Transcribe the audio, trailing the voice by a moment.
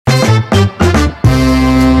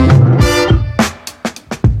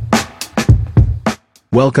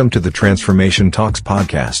Welcome to the Transformation Talks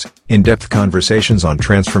podcast, in-depth conversations on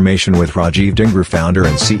transformation with Rajiv Dingru, founder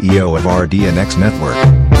and CEO of RDNX Network.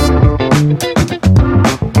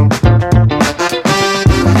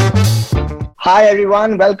 Hi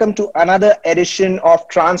everyone, welcome to another edition of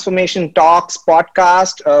Transformation Talks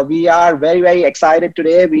podcast. We are very excited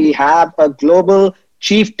today. We have a global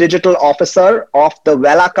chief digital officer of the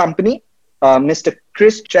Wella company, Mr.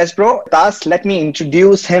 Chesebro. Thus, let me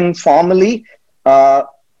introduce him formally.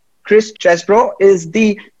 Chesebro is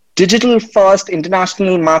the digital-first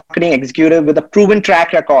international marketing executive with a proven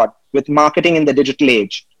track record with marketing in the digital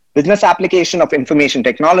age, business application of information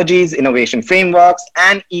technologies, innovation frameworks,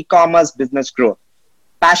 and e-commerce business growth.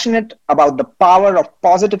 Passionate about the power of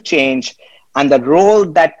positive change and the role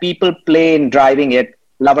that people play in driving it.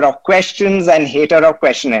 Lover of questions and hater of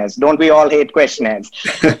questionnaires. Don't we all hate questionnaires?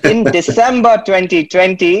 In December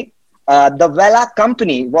 2020, the Wella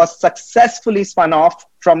company was successfully spun off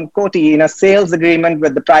from Coty in a sales agreement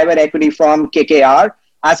with the private equity firm KKR.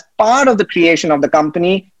 As part of the creation of the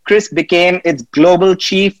company, Chris became its global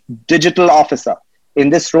chief digital officer.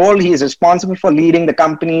 In this role, he is responsible for leading the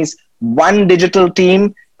company's one digital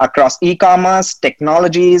team across e-commerce,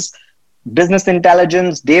 technologies, business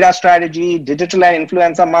intelligence, data strategy, digital and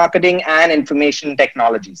influencer marketing, and information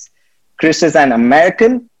technologies. Chris is an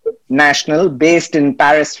American national based in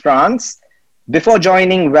Paris, France. Before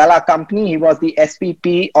joining Wella company, he was the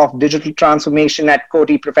SVP of digital transformation at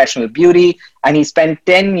Coty Professional Beauty, and he spent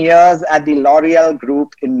 10 years at the L'Oreal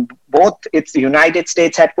Group in both its United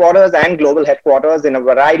States headquarters and global headquarters in a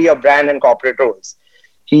variety of brand and corporate roles.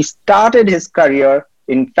 He started his career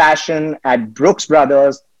in fashion at Brooks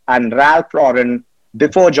Brothers and Ralph Lauren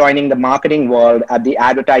before joining the marketing world at the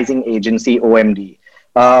advertising agency OMD.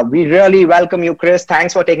 We really welcome you, Chris.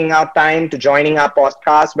 Thanks for taking out time to joining our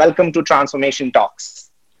podcast. Welcome to Transformation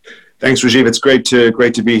Talks. Thanks, Rajiv. It's great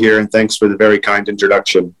to be here, and thanks for the very kind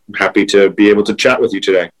introduction. I'm happy to be able to chat with you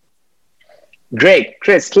today. Great,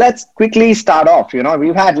 Chris. Let's quickly start off.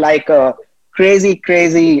 We've had like a crazy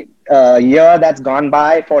year that's gone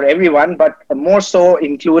by for everyone, but more so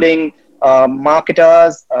including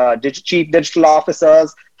marketers, chief digital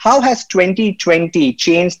officers. How has 2020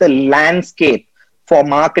 changed the landscape for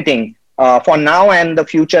marketing for now and the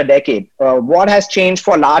future decade? What has changed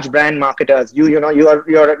for large brand marketers? You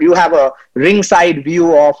have a ringside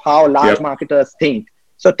view of how large marketers think.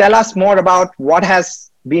 So tell us more about what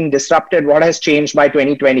has been disrupted, what has changed by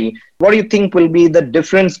 2020. What do you think will be the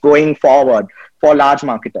difference going forward for large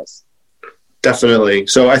marketers? Definitely.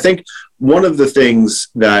 So I think one of the things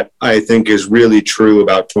that I think is really true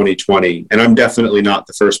about 2020, and I'm definitely not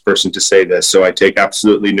the first person to say this, so I take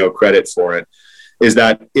absolutely no credit for it, is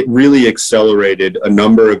that it really accelerated a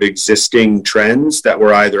number of existing trends that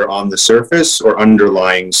were either on the surface or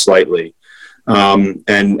underlying slightly.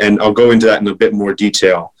 And I'll go into that in a bit more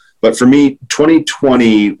detail. But for me,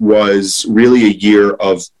 2020 was really a year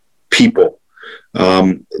of people.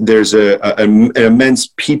 There's an immense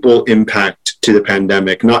people impact to the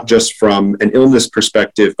pandemic, not just from an illness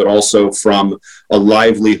perspective, but also from a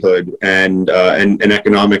livelihood and an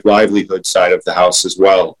economic livelihood side of the house as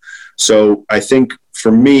well. So I think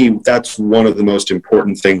for me, that's one of the most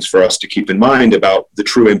important things for us to keep in mind about the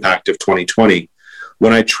true impact of 2020.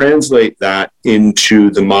 When I translate that into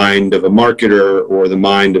the mind of a marketer or the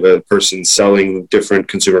mind of a person selling different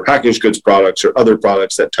consumer packaged goods products or other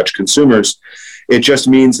products that touch consumers, it just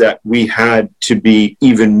means that we had to be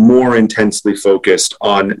even more intensely focused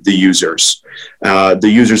on the users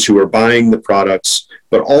who are buying the products,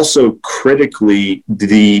 but also critically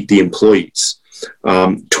the employees.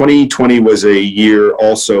 2020 was a year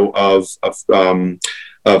also of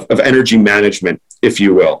energy management, if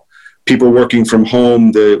you will. People working from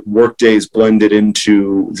home, the work days blended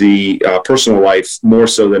into the personal life more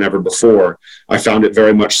so than ever before. I found it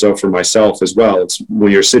very much so for myself as well. It's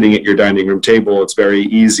when you're sitting at your dining room table, it's very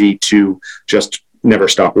easy to just never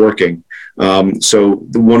stop working. So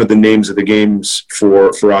one of the names of the games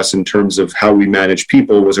for us in terms of how we manage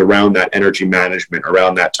people was around that energy management,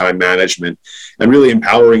 around that time management, and really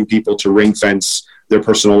empowering people to ring fence their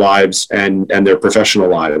personal lives and their professional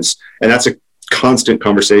lives. And that's a constant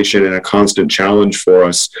conversation and a constant challenge for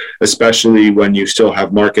us, especially when you still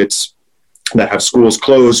have markets that have schools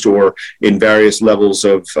closed or in various levels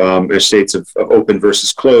of states of open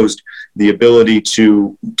versus closed. The ability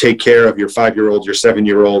to take care of your 5-year-old, your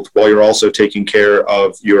 7-year-old, while you're also taking care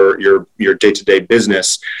of your day-to-day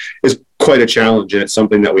business is quite a challenge, and it's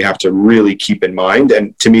something that we have to really keep in mind.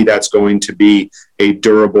 And to me, that's going to be a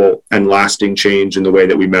durable and lasting change in the way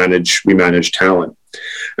that we manage talent.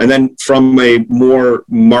 And then from a more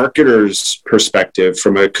marketer's perspective,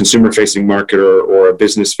 from a consumer-facing marketer or a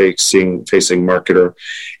business-facing marketer,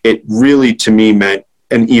 it really, to me, meant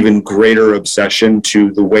an even greater obsession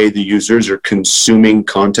to the way the users are consuming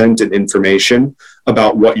content and information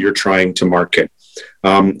about what you're trying to market.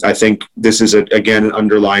 I think this is, again, an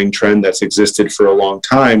underlying trend that's existed for a long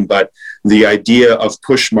time, but the idea of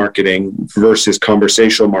push marketing versus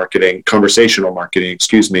conversational marketing,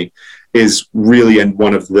 is really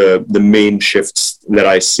one of the main shifts that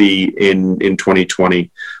I see in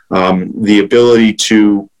 2020. The ability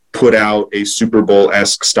to put out a Super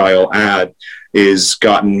Bowl-esque style ad is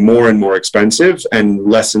gotten more and more expensive and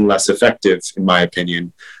less effective, in my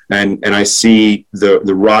opinion. And I see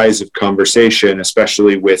the rise of conversation,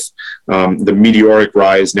 especially with the meteoric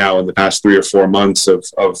rise now in the past 3 or 4 months of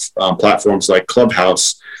platforms like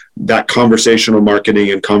Clubhouse. That conversational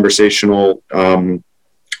marketing and conversational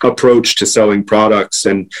approach to selling products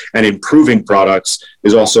and improving products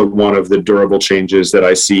is also one of the durable changes that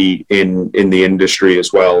I see in the industry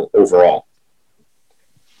as well overall.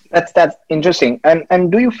 That's interesting.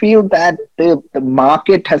 And do you feel that the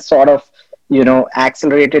market has sort of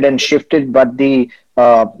accelerated and shifted, but the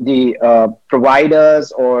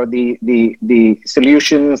providers or the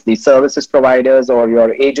solutions, the services providers or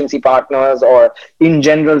your agency partners, or in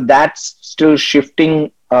general, that's still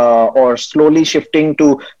shifting or slowly shifting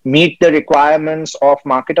to meet the requirements of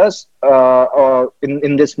marketers or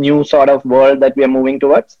in this new sort of world that we are moving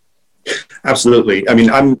towards? Absolutely. I mean,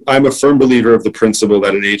 I'm a firm believer of the principle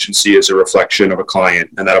that an agency is a reflection of a client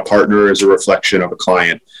and that a partner is a reflection of a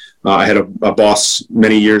client. I had a boss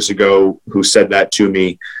many years ago who said that to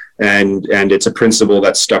me, and it's a principle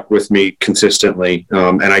that stuck with me consistently.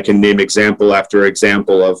 And I can name example after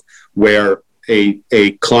example of where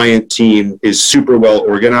a client team is super well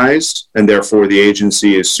organized, and therefore the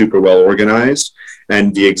agency is super well organized,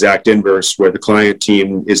 and the exact inverse where the client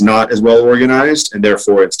team is not as well organized, and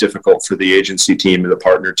therefore it's difficult for the agency team and the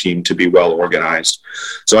partner team to be well organized.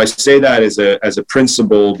 So I say that as a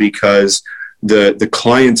principle because the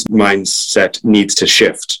client's mindset needs to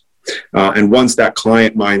shift. And once that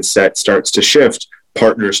client mindset starts to shift,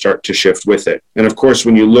 partners start to shift with it. And of course,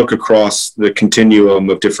 when you look across the continuum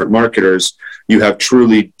of different marketers, you have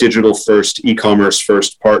truly digital first, e-commerce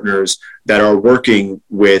first partners that are working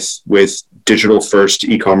with digital first,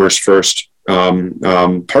 e-commerce first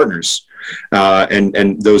partners.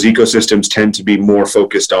 And those ecosystems tend to be more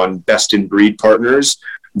focused on best in breed partners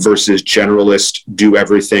versus generalist, do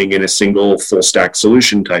everything in a single full stack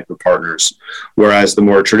solution type of partners. Whereas the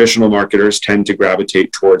more traditional marketers tend to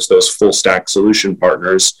gravitate towards those full stack solution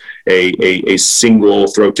partners, a single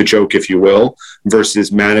throat to choke, if you will,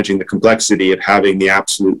 versus managing the complexity of having the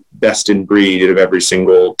absolute best in breed of every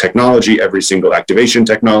single technology, every single activation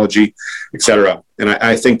technology, et cetera. And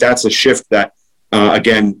I think that's a shift that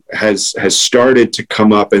again, has started to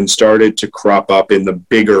come up and started to crop up in the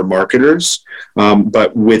bigger marketers.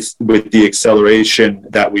 But with the acceleration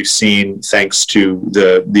that we've seen thanks to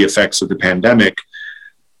the effects of the pandemic,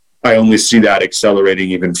 I only see that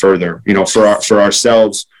accelerating even further. For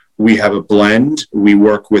ourselves, we have a blend. We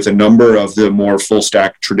work with a number of the more full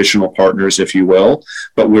stack traditional partners, if you will,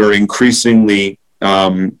 but we're increasingly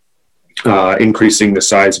increasing the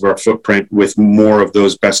size of our footprint with more of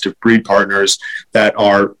those best of breed partners that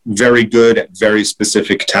are very good at very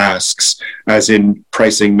specific tasks, as in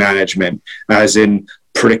pricing management, as in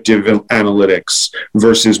predictive analytics,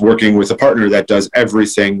 versus working with a partner that does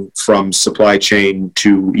everything from supply chain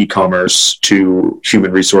to e-commerce to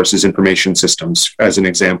human resources information systems, as an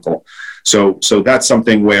example. So that's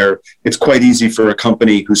something where it's quite easy for a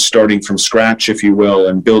company who's starting from scratch, if you will,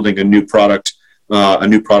 and building a new product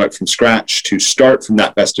from scratch to start from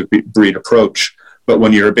that best of breed approach. But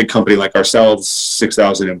when you're a big company like ourselves,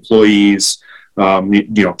 6,000 employees,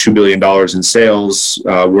 $2 billion in sales,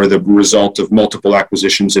 we're the result of multiple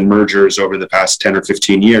acquisitions and mergers over the past 10 or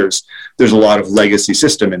 15 years. There's a lot of legacy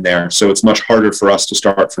system in there. So it's much harder for us to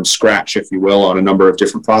start from scratch, if you will, on a number of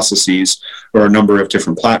different processes or a number of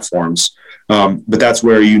different platforms. But that's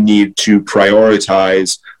where you need to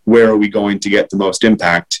prioritize, where are we going to get the most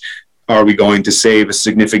impact? Are we going to save a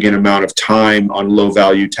significant amount of time on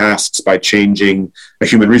low-value tasks by changing a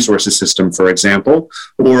human resources system, for example?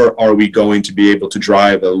 Or are we going to be able to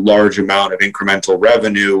drive a large amount of incremental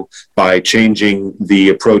revenue by changing the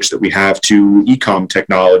approach that we have to e-com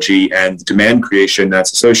technology and the demand creation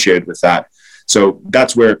that's associated with that? So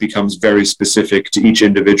that's where it becomes very specific to each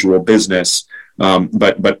individual business.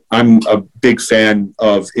 But I'm a big fan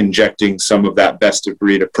of injecting some of that best of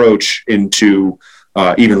breed approach into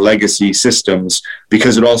even legacy systems,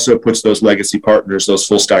 because it also puts those legacy partners, those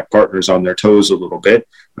full stack partners, on their toes a little bit,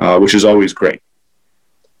 which is always great.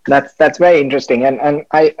 That's very interesting, and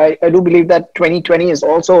I do believe that 2020 is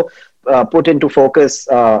also put into focus,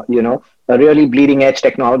 really bleeding edge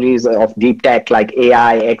technologies of deep tech like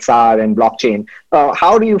AI, XR, and blockchain.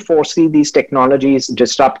 How do you foresee these technologies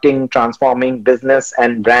disrupting, transforming business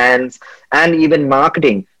and brands, and even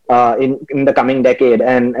marketing in the coming decade?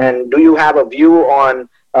 And do you have a view on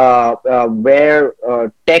where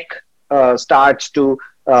tech starts to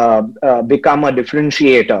become a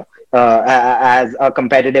differentiator as a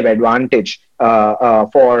competitive advantage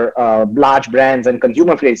for large brands and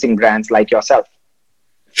consumer-facing brands like yourself?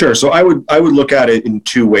 Sure. So I would look at it in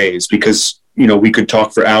two ways, because we could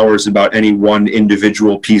talk for hours about any one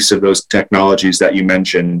individual piece of those technologies that you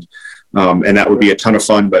mentioned, and that would be a ton of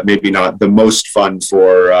fun, but maybe not the most fun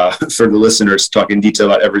for the listeners to talk in detail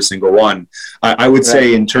about every single one. I would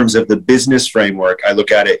say, in terms of the business framework, I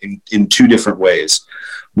look at it in two different ways.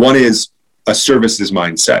 One is a services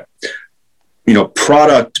mindset.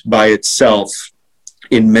 Product by itself,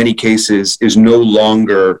 in many cases, is no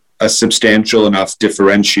longer a substantial enough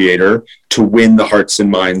differentiator to win the hearts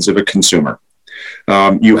and minds of a consumer.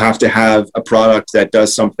 You have to have a product that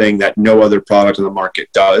does something that no other product on the market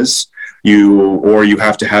does. You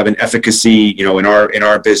have to have an efficacy, in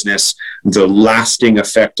our business, the lasting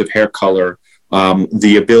effect of hair color,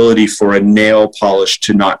 the ability for a nail polish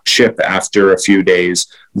to not chip after a few days.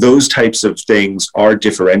 Those types of things are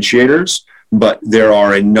differentiators, but there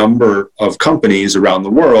are a number of companies around the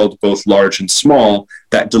world, both large and small,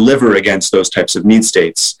 that deliver against those types of need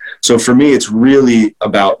states. So for me, it's really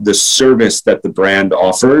about the service that the brand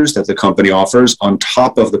offers, that the company offers, on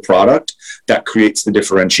top of the product, that creates the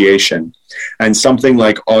differentiation. And something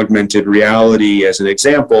like augmented reality, as an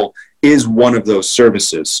example, is one of those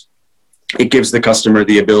services. It gives the customer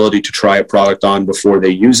the ability to try a product on before they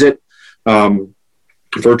use it.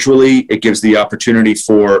 Virtually, it gives the opportunity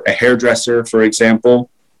for a hairdresser, for example,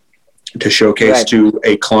 to showcase to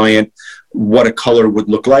a client what a color would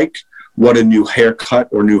look like, what a new haircut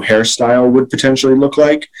or new hairstyle would potentially look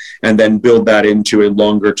like, and then build that into a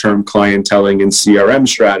longer-term clienteling and CRM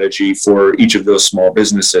strategy for each of those small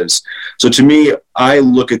businesses. So to me, I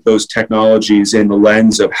look at those technologies in the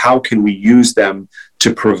lens of how can we use them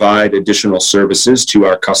to provide additional services to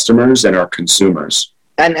our customers and our consumers.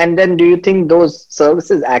 And then do you think those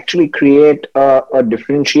services actually create a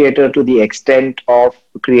differentiator to the extent of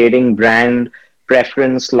creating brand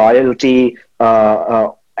preference, loyalty,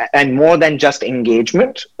 and more than just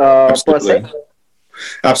engagement per se?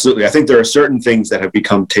 Absolutely. I think there are certain things that have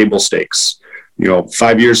become table stakes.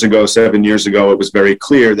 5 years ago, 7 years ago, it was very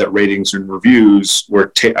clear that ratings and reviews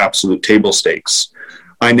were absolute table stakes.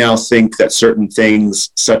 I now think that certain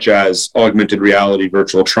things, such as augmented reality,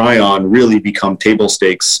 virtual try-on, really become table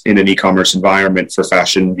stakes in an e-commerce environment for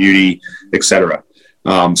fashion, beauty, etc.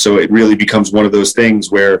 So it really becomes one of those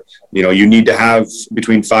things where, you need to have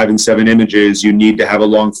between 5 and 7 images, you need to have a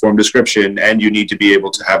long form description, and you need to be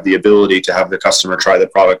able to have the ability to have the customer try the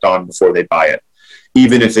product on before they buy it.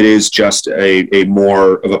 Even if it is just a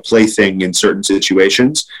more of a plaything in certain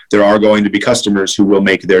situations, there are going to be customers who will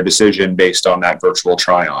make their decision based on that virtual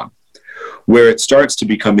try-on. Where it starts to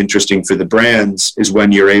become interesting for the brands is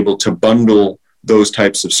when you're able to bundle those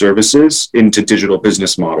types of services into digital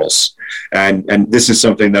business models. And this is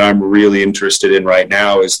something that I'm really interested in right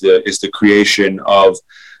now, is the creation of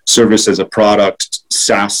service as a product,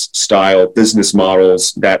 SaaS style business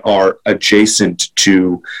models that are adjacent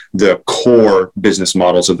to the core business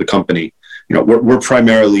models of the company. We're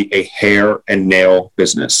primarily a hair and nail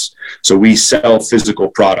business. So we sell physical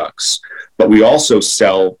products, but we also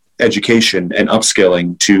sell education and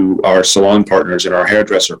upskilling to our salon partners and our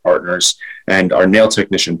hairdresser partners and our nail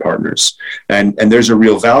technician partners. And there's a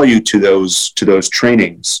real value to those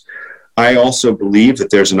trainings. I also believe that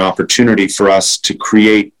there's an opportunity for us to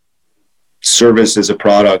create service as a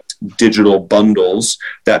product, digital bundles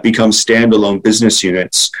that become standalone business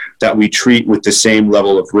units that we treat with the same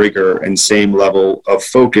level of rigor and same level of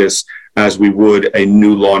focus as we would a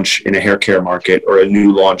new launch in a hair care market or a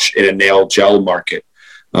new launch in a nail gel market.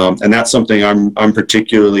 And that's something I'm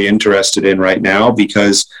particularly interested in right now,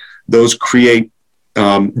 because those create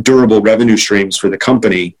durable revenue streams for the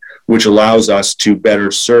company, which allows us to better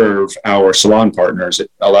serve our salon partners. It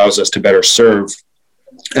allows us to better serve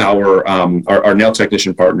our nail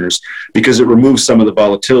technician partners, because it removes some of the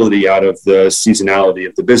volatility out of the seasonality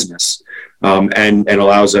of the business, and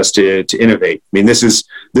allows us to innovate. I mean, this is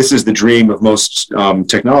the dream of most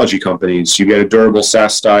technology companies. You get a durable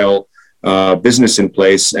SaaS style business in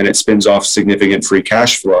place, and it spins off significant free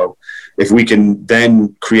cash flow. If we can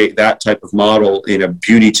then create that type of model in a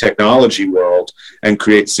beauty technology world and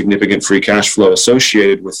create significant free cash flow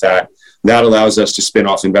associated with that, that allows us to spin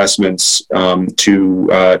off investments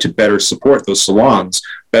to better support those salons,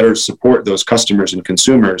 better support those customers and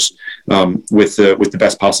consumers with the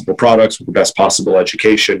best possible products, with the best possible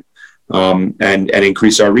education, and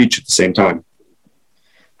increase our reach at the same time.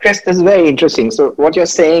 Chris, this is very interesting. So what you're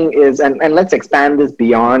saying is, and let's expand this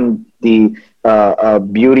beyond the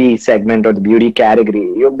beauty segment or the beauty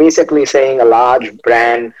category. You're basically saying a large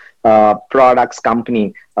brand products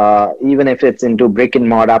company, even if it's into brick and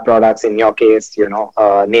mortar products, in your case,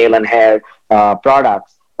 nail and hair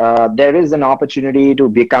products, there is an opportunity to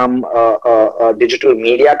become a digital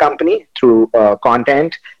media company through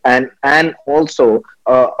content and also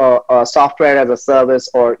a software as a service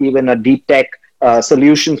or even a deep tech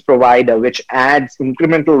solutions provider, which adds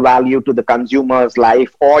incremental value to the consumer's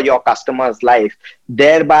life or your customer's life,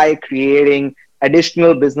 thereby creating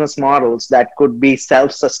additional business models that could be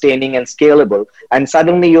self-sustaining and scalable. And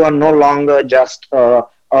suddenly you are no longer just a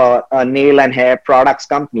nail and hair products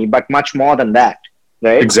company, but much more than that,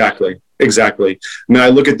 right? Exactly. I mean, I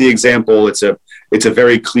look at the example, it's a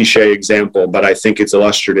very cliche example, but I think it's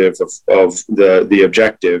illustrative of the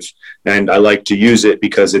objective. And I like to use it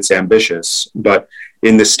because it's ambitious. But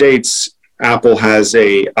in the States, Apple has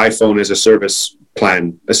a iPhone as a service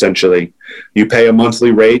plan, essentially. You pay a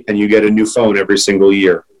monthly rate and you get a new phone every single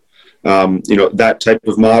year. That type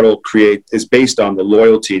of model is based on the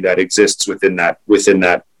loyalty that exists within that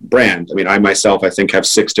brand. I mean, I myself, I think, have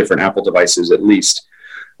 6 different Apple devices at least.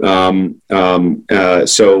 That's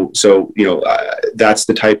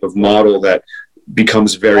the type of model that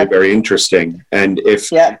becomes very, very interesting. And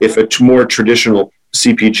if a more traditional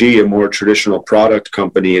CPG, a more traditional product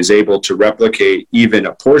company, is able to replicate even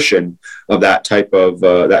a portion of that type of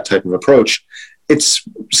approach, it's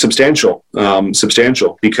substantial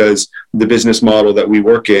because the business model that we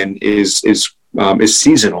work in is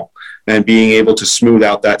seasonal, and being able to smooth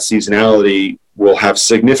out that seasonality will have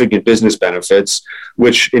significant business benefits,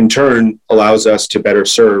 which in turn allows us to better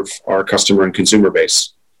serve our customer and consumer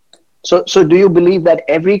base. So do you believe that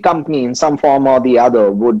every company in some form or the other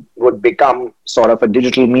would become sort of a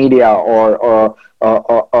digital media or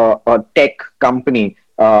a tech company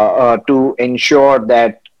to ensure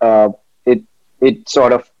that it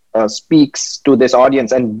sort of speaks to this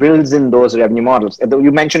audience and builds in those revenue models?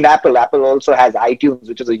 You mentioned Apple. Apple also has iTunes,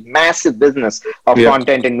 which is a massive business of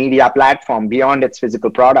content and media platform beyond its physical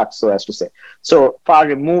products, so as to say. So far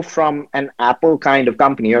removed from an Apple kind of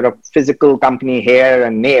company, you're a physical company, hair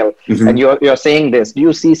and nail, and you're saying this. Do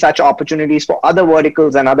you see such opportunities for other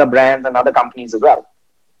verticals and other brands and other companies as well?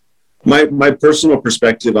 My personal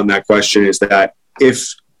perspective on that question is that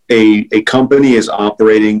if a company is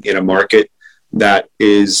operating in a market that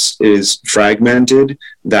is fragmented,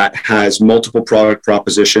 that has multiple product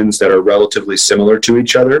propositions that are relatively similar to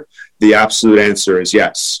each other, the absolute answer is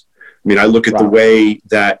yes. I mean, I look at the way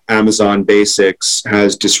that Amazon Basics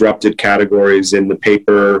has disrupted categories in the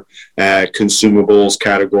paper, consumables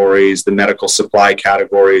categories, the medical supply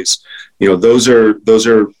categories. Those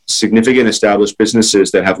are significant established businesses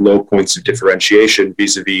that have low points of differentiation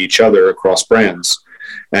vis-a-vis each other across brands.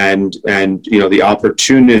 And the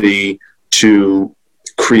opportunity to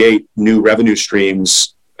create new revenue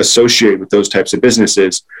streams associated with those types of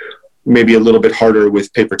businesses, maybe a little bit harder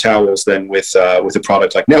with paper towels than with a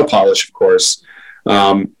product like nail polish, of course.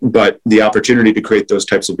 But the opportunity to create those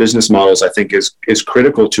types of business models, I think, is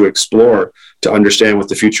critical to explore, to understand what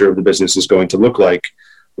the future of the business is going to look like,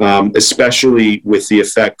 especially with the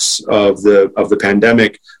effects of the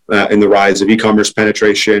pandemic and the rise of e-commerce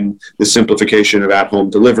penetration, the simplification of at-home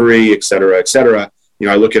delivery, et cetera, et cetera.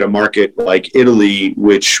 I look at a market like Italy,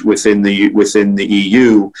 which within the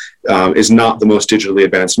EU is not the most digitally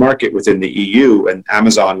advanced market within the EU, and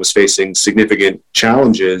Amazon was facing significant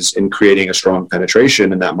challenges in creating a strong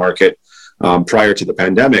penetration in that market prior to the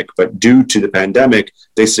pandemic. But due to the pandemic,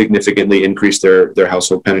 they significantly increased their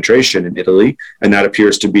household penetration in Italy, and that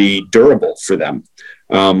appears to be durable for them.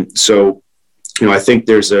 I think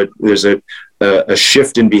there's a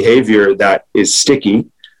shift in behavior that is sticky.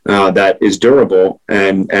 That is durable,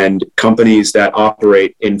 and companies that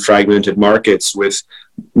operate in fragmented markets with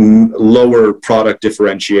lower product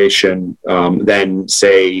differentiation than,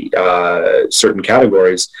 say, certain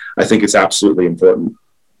categories, I think it's absolutely important.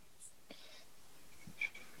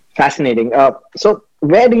 Fascinating. So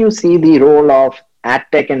where do you see the role of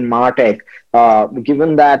AdTech and MarTech,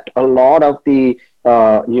 given that a lot of the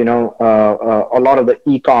a lot of the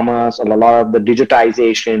e-commerce, a lot of the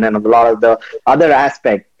digitization, and a lot of the other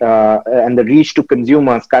aspect and the reach to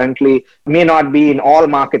consumers currently may not be in all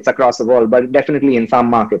markets across the world, but definitely in some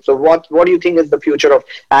markets. So what do you think is the future of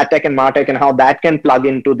AdTech and MarTech, and how that can plug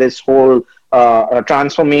into this whole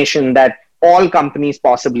transformation that all companies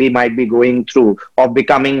possibly might be going through of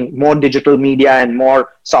becoming more digital media and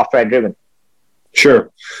more software driven?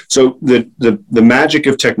 Sure. So the magic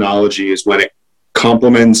of technology is when it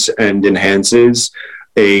complements and enhances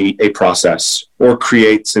a process or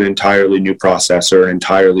creates an entirely new process or an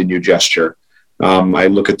entirely new gesture. I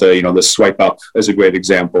look at the swipe up as a great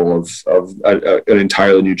example of an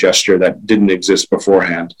entirely new gesture that didn't exist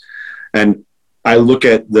beforehand. And I look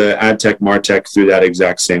at the AdTech, MarTech through that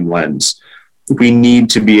exact same lens. We need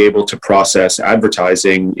to be able to process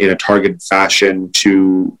advertising in a targeted fashion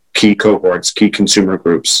to key cohorts, key consumer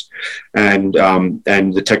groups. And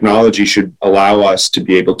the technology should allow us to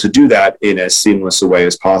be able to do that in as seamless a way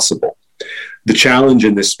as possible. The challenge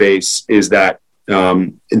in this space is that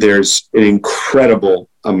there's an incredible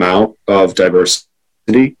amount of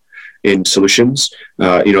diversity in solutions.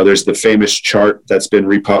 There's the famous chart that's been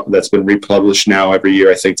republished now every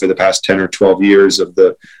year, I think for the past 10 or 12 years of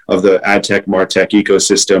the AdTech, MarTech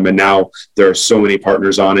ecosystem. And now there are so many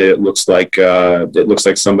partners on it. It looks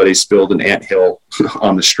like somebody spilled an anthill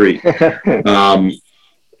on the street.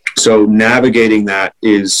 So navigating that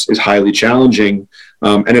is highly challenging.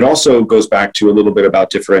 And it also goes back to a little bit about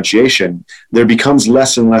differentiation. There becomes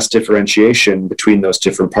less and less differentiation between those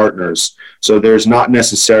different partners. So there's not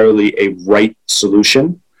necessarily a right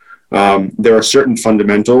solution. There are certain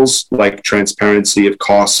fundamentals like transparency of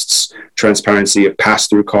costs, transparency of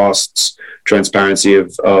pass-through costs, transparency of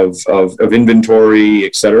inventory,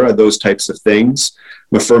 et cetera, those types of things.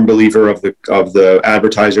 I'm a firm believer of the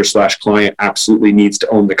advertiser / client absolutely needs to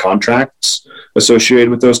own the contracts associated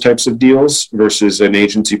with those types of deals versus an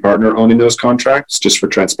agency partner owning those contracts, just for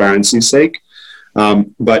transparency's sake.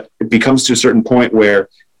 But it becomes to a certain point where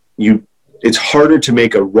it's harder to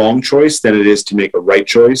make a wrong choice than it is to make a right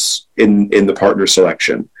choice in the partner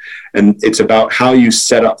selection. And it's about how you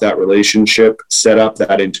set up that relationship, set up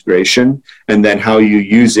that integration, and then how you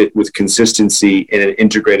use it with consistency in an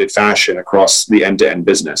integrated fashion across the end-to-end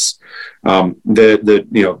business.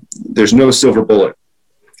 There's no silver bullet.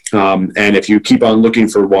 And if you keep on looking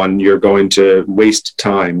for one, you're going to waste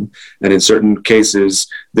time. And in certain cases,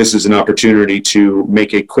 this is an opportunity to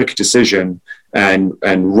make a quick decision and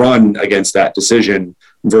run against that decision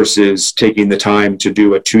versus taking the time to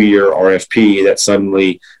do a 2-year RFP that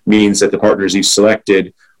suddenly means that the partners you've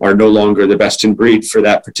selected are no longer the best in breed for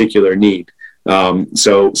that particular need.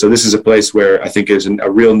 So this is a place where I think there's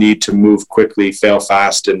a real need to move quickly, fail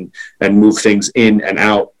fast, and move things in and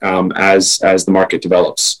out as the market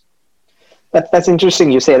develops. That's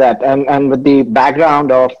interesting you say that. And with the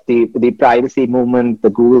background of the privacy movement, the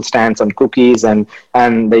Google stance on cookies and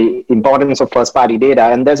the importance of first party data.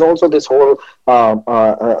 And there's also this whole, the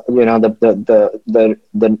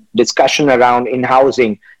discussion around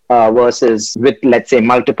in-housing versus with, let's say,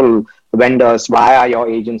 multiple vendors via your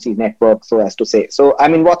agency network, so as to say. So, I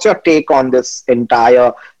mean, what's your take on this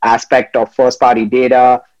entire aspect of first party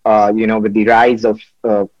data, with the rise of,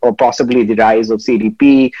 or possibly the rise of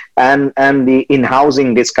CDP and the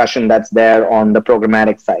in-housing discussion that's there on the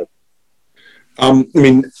programmatic side?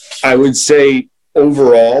 I would say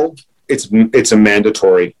overall, it's a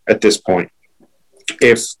mandatory at this point.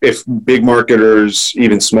 If big marketers,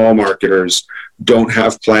 even small marketers, don't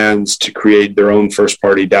have plans to create their own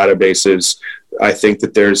first-party databases, I think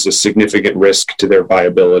that there's a significant risk to their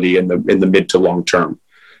viability in the mid to long term.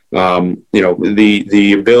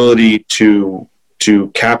 The ability to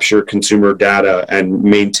capture consumer data and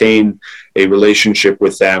maintain a relationship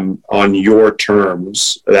with them on your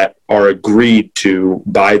terms that are agreed to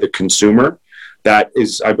by the consumer, that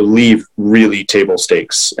is, I believe, really table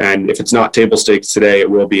stakes. And if it's not table stakes today, it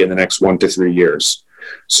will be in the next 1 to 3 years.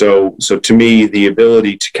 So to me, the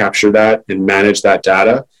ability to capture that and manage that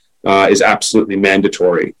data is absolutely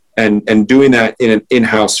mandatory. And doing that in an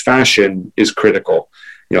in-house fashion is critical.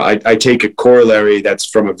 I take a corollary that's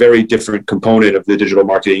from a very different component of the digital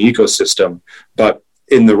marketing ecosystem, but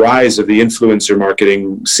in the rise of the influencer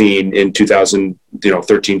marketing scene in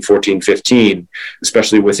 2013, 14, 15,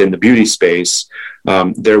 especially within the beauty space,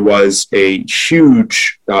 there was a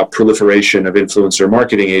huge proliferation of influencer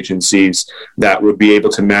marketing agencies that would be able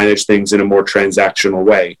to manage things in a more transactional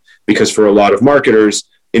way. Because for a lot of marketers,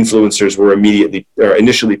 influencers were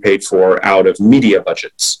initially paid for out of media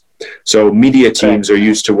budgets. So media teams are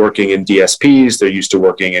used to working in DSPs. They're used to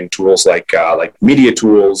working in tools like media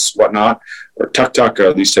tools, whatnot. or TukTuk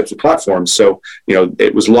or these types of platforms. So,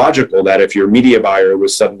 it was logical that if your media buyer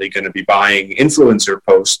was suddenly going to be buying influencer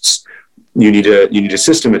posts, you need to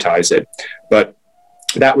systematize it. But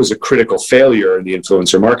that was a critical failure in the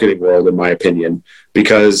influencer marketing world, in my opinion,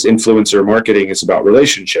 because influencer marketing is about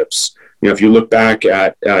relationships. If you look back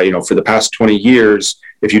at, for the past 20 years,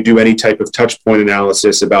 if you do any type of touch point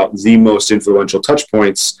analysis about the most influential touch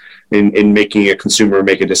points in making a consumer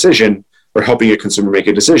make a decision or helping a consumer make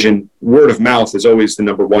a decision, word of mouth is always the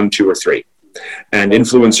number 1, 2, or 3. And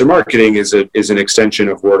influencer marketing is an extension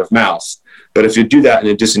of word of mouth. But if you do that in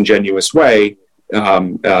a disingenuous way,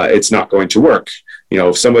 it's not going to work.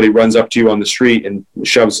 If somebody runs up to you on the street and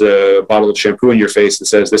shoves a bottle of shampoo in your face and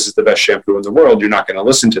says, "This is the best shampoo in the world," you're not going to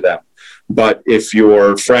listen to them. But if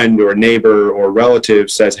your friend or neighbor or relative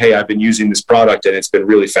says, "Hey, I've been using this product and it's been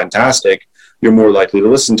really fantastic," you're more likely to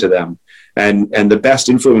listen to them. And the best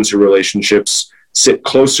influencer relationships sit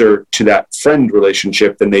closer to that friend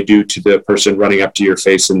relationship than they do to the person running up to your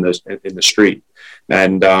face in the street.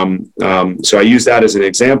 And so I use that as an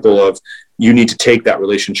example of you need to take that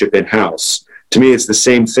relationship in-house. To me, it's the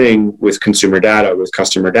same thing with consumer data, with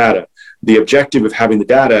customer data. The objective of having the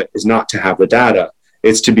data is not to have the data.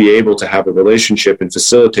 It's to be able to have a relationship and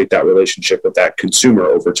facilitate that relationship with that consumer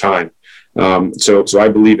over time. So I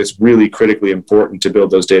believe it's really critically important to build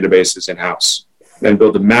those databases in-house and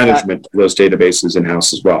build the management of those databases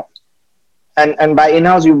in-house as well. And by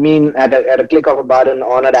in-house, you mean at a click of a button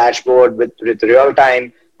on a dashboard with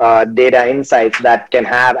real-time data insights that can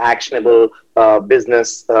have actionable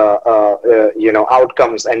business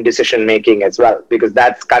outcomes and decision making as well, because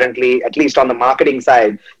that's currently, at least on the marketing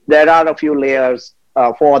side, there are a few layers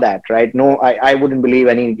for that, right? No, I wouldn't believe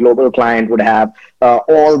any global client would have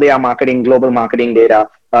all their global marketing data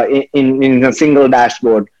in a single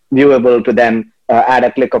dashboard viewable to them at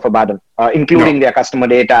a click of a button, including their customer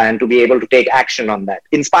data, and to be able to take action on that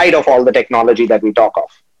in spite of all the technology that we talk of.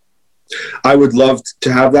 I would love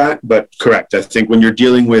to have that, but correct. I think when you're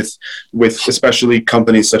dealing with especially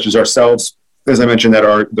companies such as ourselves, as I mentioned, that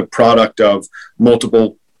are the product of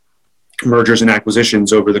multiple mergers and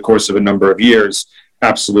acquisitions over the course of a number of years,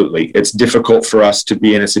 absolutely. It's difficult for us to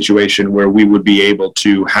be in a situation where we would be able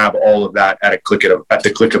to have all of that at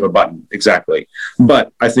the click of a button. Exactly.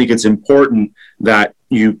 But I think it's important that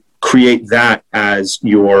you create that as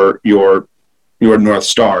your North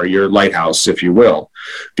Star, your lighthouse, if you will,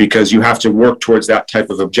 because you have to work towards that type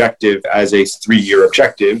of objective as a 3-year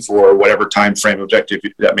objective or whatever time frame objective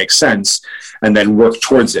that makes sense, and then work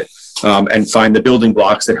towards it and find the building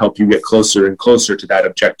blocks that help you get closer and closer to that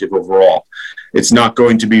objective overall. It's not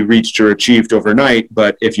going to be reached or achieved overnight,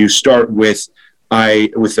 but if you start with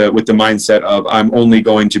the mindset of I'm only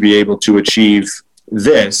going to be able to achieve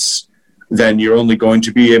this, then you're only going to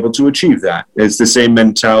be able to achieve that. It's the same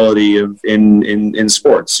mentality of in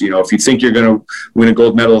sports. If you think you're going to win a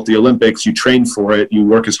gold medal at the Olympics, you train for it, you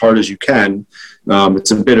work as hard as you can.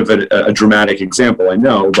 It's a bit of a dramatic example, I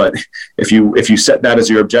know, but if you set that as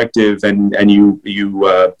your objective and you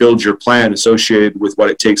build your plan associated with what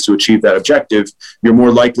it takes to achieve that objective, you're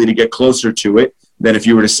more likely to get closer to it than if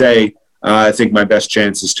you were to say, I think my best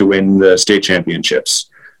chance is to win the state championships.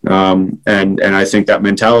 And I think that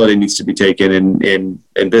mentality needs to be taken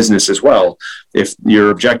in business as well. If your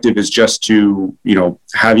objective is just to,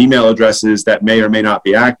 have email addresses that may or may not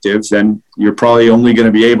be active, then you're probably only going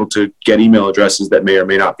to be able to get email addresses that may or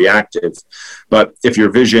may not be active. But if your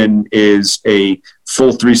vision is a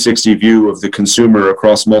full 360 view of the consumer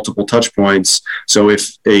across multiple touch points, so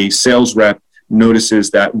if a sales rep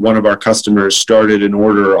notices that one of our customers started an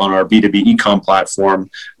order on our B2B e-com platform,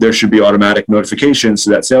 there should be automatic notifications to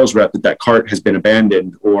that sales rep that cart has been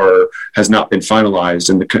abandoned or has not been finalized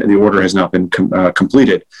and the order has not been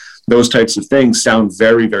completed. Those types of things sound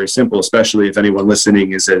very, very simple, especially if anyone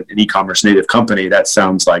listening is an e-commerce native company. That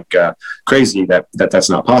sounds like crazy that's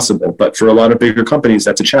not possible. But for a lot of bigger companies,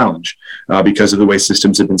 that's a challenge because of the way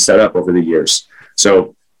systems have been set up over the years.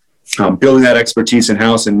 So building that expertise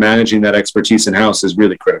in-house and managing that expertise in-house is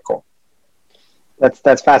really critical.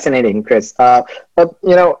 That's fascinating, Chris. The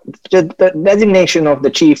designation of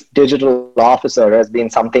the Chief Digital Officer has been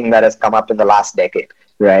something that has come up in the last decade,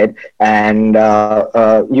 right? And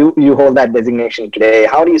you hold that designation today.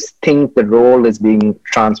 How do you think the role is being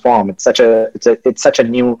transformed? It's such a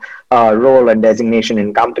new role and designation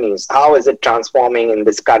in companies. How is it transforming in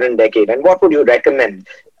this current decade? And what would you recommend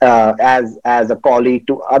as a colleague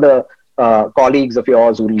to other colleagues of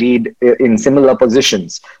yours who lead in similar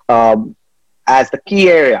positions as the key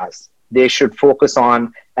areas they should focus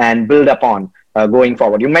on and build upon going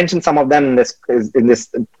forward? You mentioned some of them in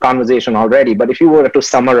this conversation already, but if you were to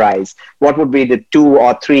summarize, what would be the 2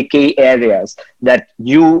 or 3 key areas that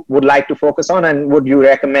you would like to focus on, and would you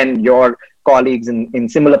recommend your colleagues in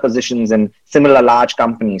similar positions and similar large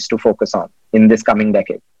companies to focus on in this coming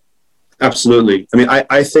decade? Absolutely. I mean,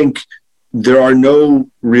 I think there are no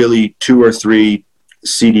really 2 or 3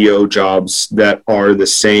 CDO jobs that are the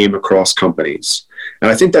same across companies. And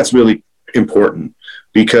I think that's really important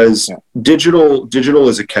because digital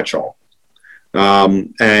is a catch-all.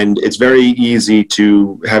 And it's very easy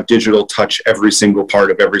to have digital touch every single part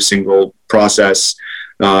of every single process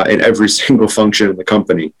and every single function in the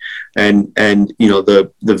company. And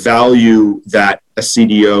the value that a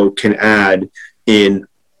CDO can add in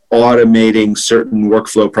automating certain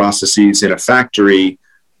workflow processes in a factory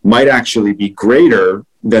might actually be greater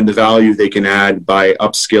than the value they can add by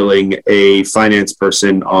upskilling a finance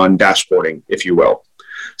person on dashboarding, if you will.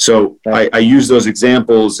 So I use those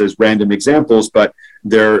examples as random examples, but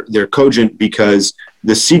they're cogent because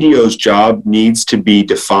the CDO's job needs to be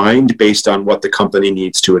defined based on what the company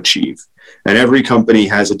needs to achieve. And every company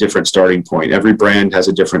has a different starting point. Every brand has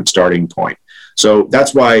a different starting point. So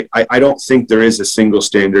that's why I don't think there is a single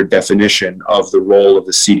standard definition of the role of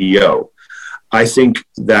the CDO. I think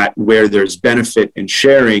that where there's benefit in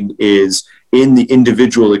sharing is in the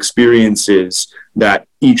individual experiences that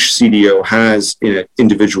each CDO has in an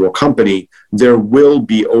individual company. There will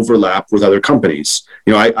be overlap with other companies.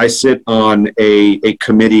 I sit on a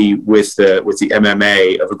committee with the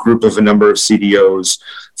MMA of a number of CDOs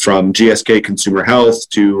from GSK Consumer Health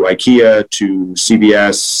to IKEA to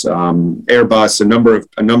CBS, Airbus,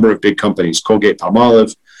 a number of big companies,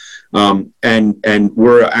 Colgate-Palmolive. And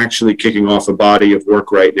we're actually kicking off a body of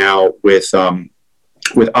work right now with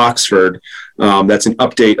Oxford. That's an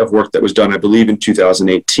update of work that was done, I believe, in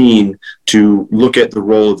 2018 to look at the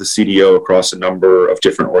role of the CDO across a number of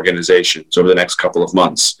different organizations over the next couple of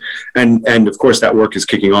months. And of course, that work is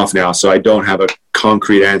kicking off now, so I don't have a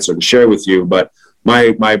concrete answer to share with you. But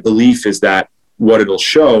my belief is that what it'll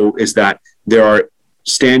show is that there are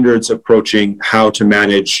standards approaching how to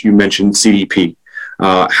manage, you mentioned CDP,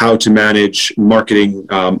 how to manage marketing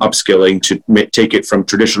upskilling to take it from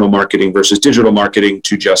traditional marketing versus digital marketing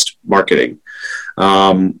to just marketing.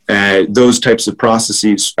 And those types of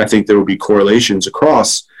processes, I think there will be correlations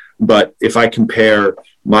across. But if I compare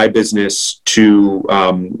my business to,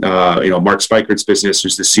 Mark Speichert's business,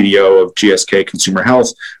 who's the CDO of GSK Consumer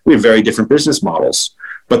Health, we have very different business models,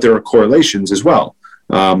 but there are correlations as well.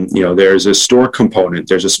 There's a store component,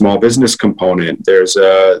 there's a small business component, there's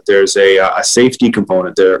a safety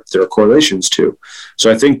component. There are correlations too.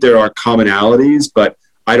 So I think there are commonalities, but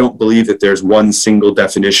I don't believe that there's one single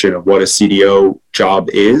definition of what a CDO job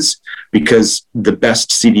is, because the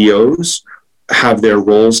best CDOs have their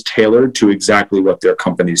roles tailored to exactly what their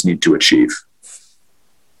companies need to achieve.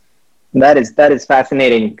 That is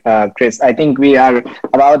fascinating, Chris. I think we are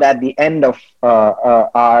about at the end of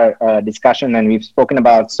our discussion, and we've spoken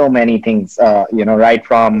about so many things, right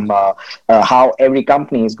from how every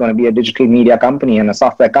company is going to be a digital media company and a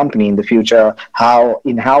software company in the future, how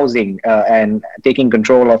in-housing and taking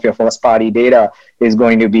control of your first-party data is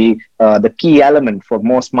going to be the key element for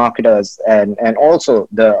most marketers, and also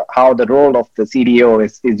how the role of the CDO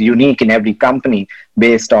is unique in every company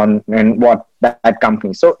based on and what that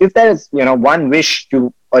company. So if there is one wish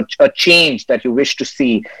to a change that you wish to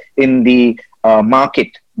see in the market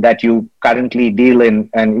that you currently deal in,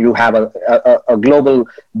 and you have a global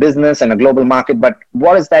business and a global market, but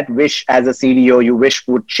what is that wish as a CDO you wish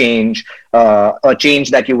would change, a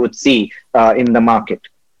change that you would see in the market?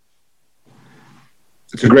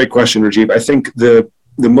 It's a great question, Rajiv. I think the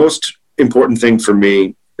most important thing for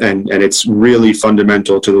me, and it's really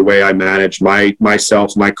fundamental to the way I manage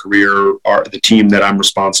myself, my career, the team that I'm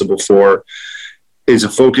responsible for, is a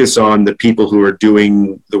focus on the people who are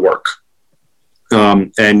doing the work.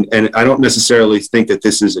 And I don't necessarily think that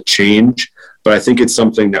this is a change, but I think it's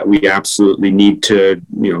something that we absolutely need to,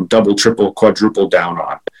 double, triple, quadruple down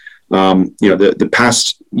on. The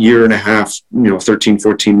past year and a half, 13,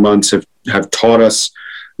 14 months have taught us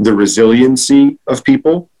the resiliency of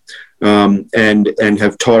people. And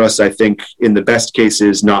have taught us, I think, in the best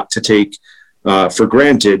cases, not to take for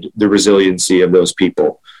granted the resiliency of those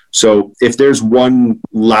people. So if there's one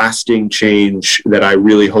lasting change that I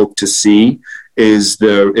really hope to see is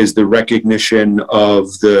the recognition of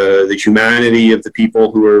the humanity of the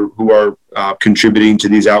people who are contributing to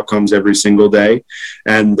these outcomes every single day,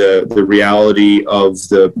 and the reality of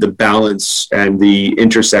the balance and the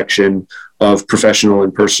intersection of professional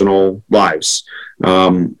and personal lives.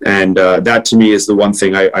 And that to me is the one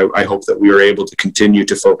thing I hope that we are able to continue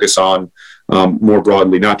to focus on more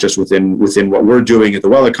broadly, not just within what we're doing at the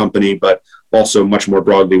Wella company, but also much more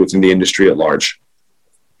broadly within the industry at large.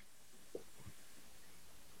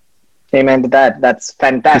 Amen to that. That's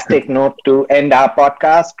fantastic note to end our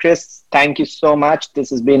podcast. Chris, thank you so much. This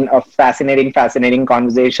has been a fascinating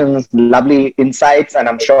conversation, lovely insights, and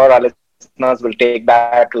I'm sure our listeners will take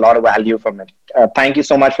back a lot of value from it. Thank you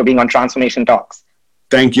so much for being on Transformation Talks.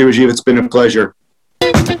 Thank you, Rajiv. It's been a pleasure.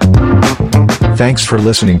 Thanks for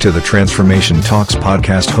listening to the Transformation Talks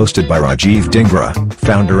podcast hosted by Rajiv Dhingra,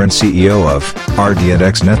 founder and CEO of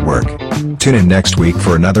RD&X Network. Tune in next week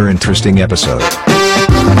for another interesting episode.